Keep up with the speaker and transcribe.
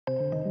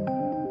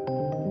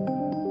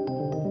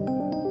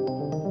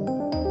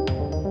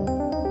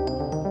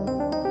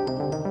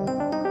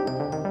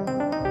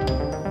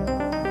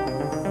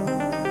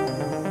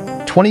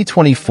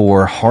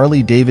2024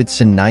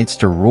 Harley-Davidson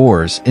Nightster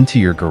roars into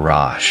your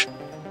garage.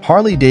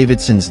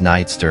 Harley-Davidson's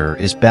Nightster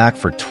is back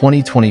for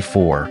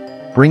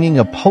 2024, bringing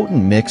a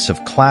potent mix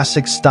of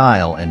classic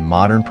style and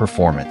modern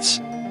performance.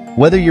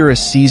 Whether you're a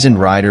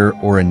seasoned rider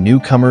or a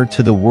newcomer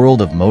to the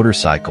world of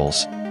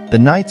motorcycles, the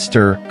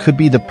Nightster could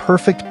be the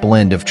perfect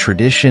blend of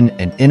tradition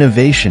and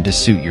innovation to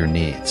suit your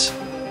needs.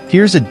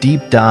 Here's a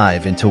deep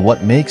dive into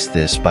what makes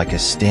this bike a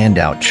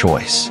standout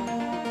choice.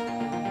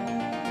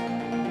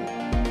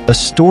 A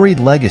storied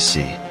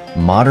legacy,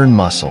 modern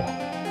muscle.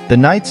 The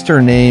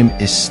Nightster name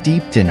is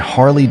steeped in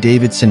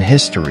Harley-Davidson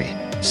history,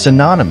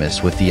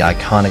 synonymous with the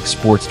iconic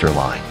Sportster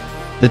line.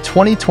 The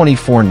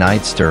 2024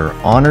 Nightster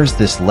honors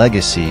this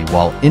legacy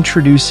while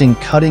introducing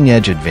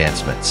cutting-edge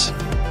advancements.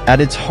 At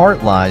its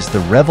heart lies the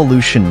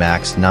Revolution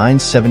Max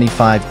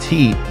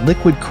 975T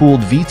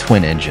liquid-cooled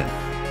V-twin engine,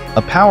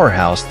 a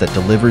powerhouse that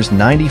delivers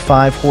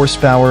 95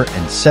 horsepower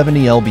and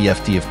 70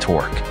 lb-ft of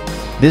torque.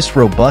 This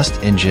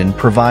robust engine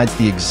provides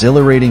the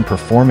exhilarating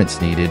performance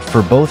needed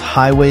for both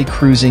highway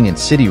cruising and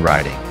city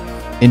riding,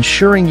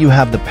 ensuring you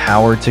have the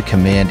power to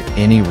command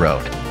any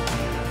road.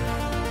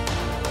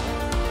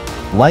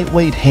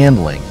 Lightweight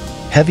handling,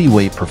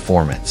 heavyweight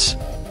performance.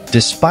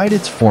 Despite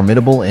its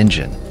formidable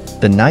engine,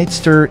 the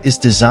Nightster is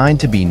designed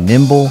to be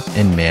nimble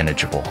and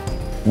manageable.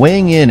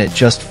 Weighing in at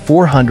just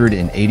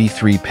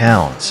 483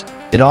 pounds,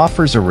 it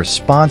offers a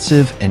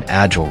responsive and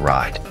agile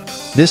ride.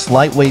 This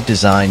lightweight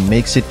design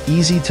makes it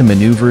easy to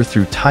maneuver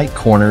through tight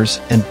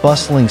corners and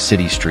bustling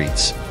city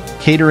streets,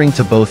 catering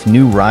to both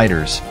new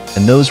riders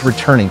and those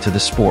returning to the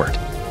sport.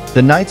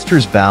 The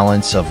Nightster's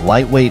balance of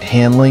lightweight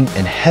handling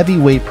and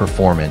heavyweight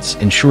performance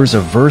ensures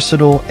a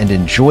versatile and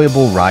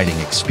enjoyable riding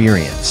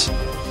experience.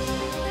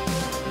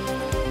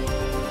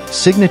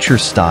 Signature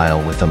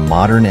style with a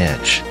modern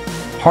edge.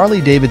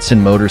 Harley-Davidson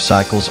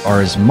motorcycles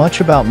are as much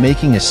about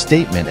making a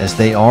statement as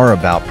they are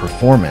about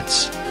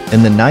performance,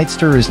 and the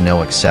Nightster is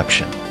no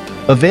exception.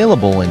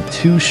 Available in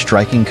two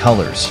striking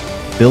colors,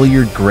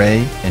 Billiard Gray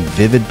and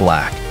Vivid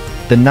Black,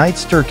 the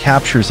Nightster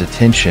captures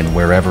attention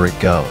wherever it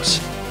goes.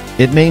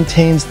 It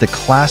maintains the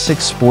classic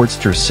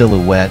Sportster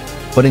silhouette,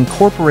 but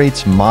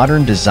incorporates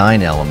modern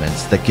design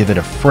elements that give it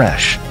a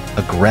fresh,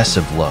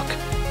 aggressive look.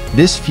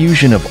 This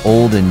fusion of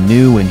old and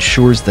new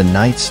ensures the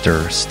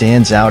Nightster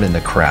stands out in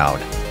the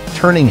crowd,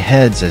 turning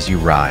heads as you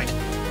ride.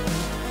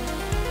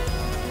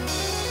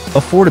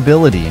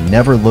 Affordability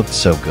never looked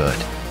so good.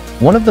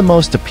 One of the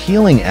most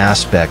appealing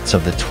aspects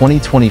of the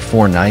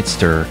 2024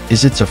 Nightster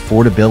is its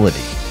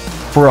affordability.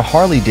 For a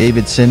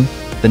Harley-Davidson,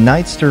 the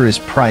Nightster is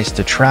priced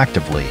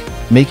attractively,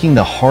 making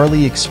the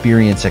Harley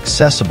experience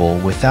accessible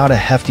without a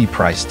hefty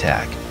price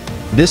tag.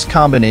 This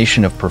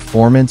combination of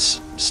performance,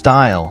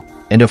 style,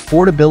 and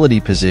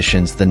affordability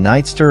positions the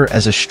Nightster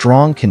as a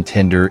strong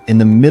contender in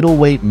the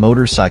middleweight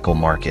motorcycle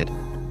market,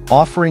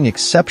 offering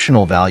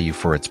exceptional value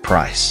for its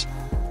price.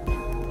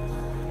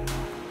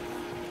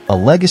 A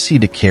legacy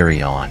to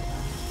carry on.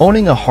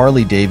 Owning a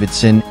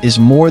Harley-Davidson is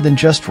more than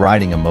just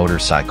riding a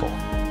motorcycle.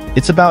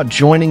 It's about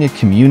joining a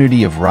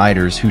community of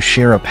riders who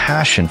share a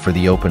passion for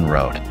the open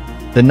road.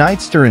 The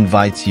Nightster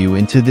invites you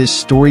into this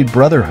storied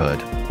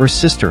brotherhood or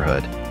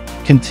sisterhood,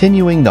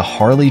 continuing the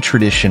Harley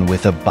tradition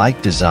with a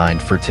bike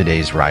designed for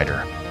today's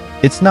rider.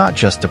 It's not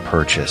just a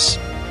purchase.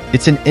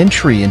 It's an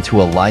entry into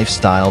a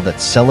lifestyle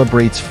that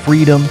celebrates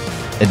freedom,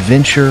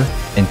 adventure,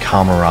 and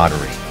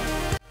camaraderie.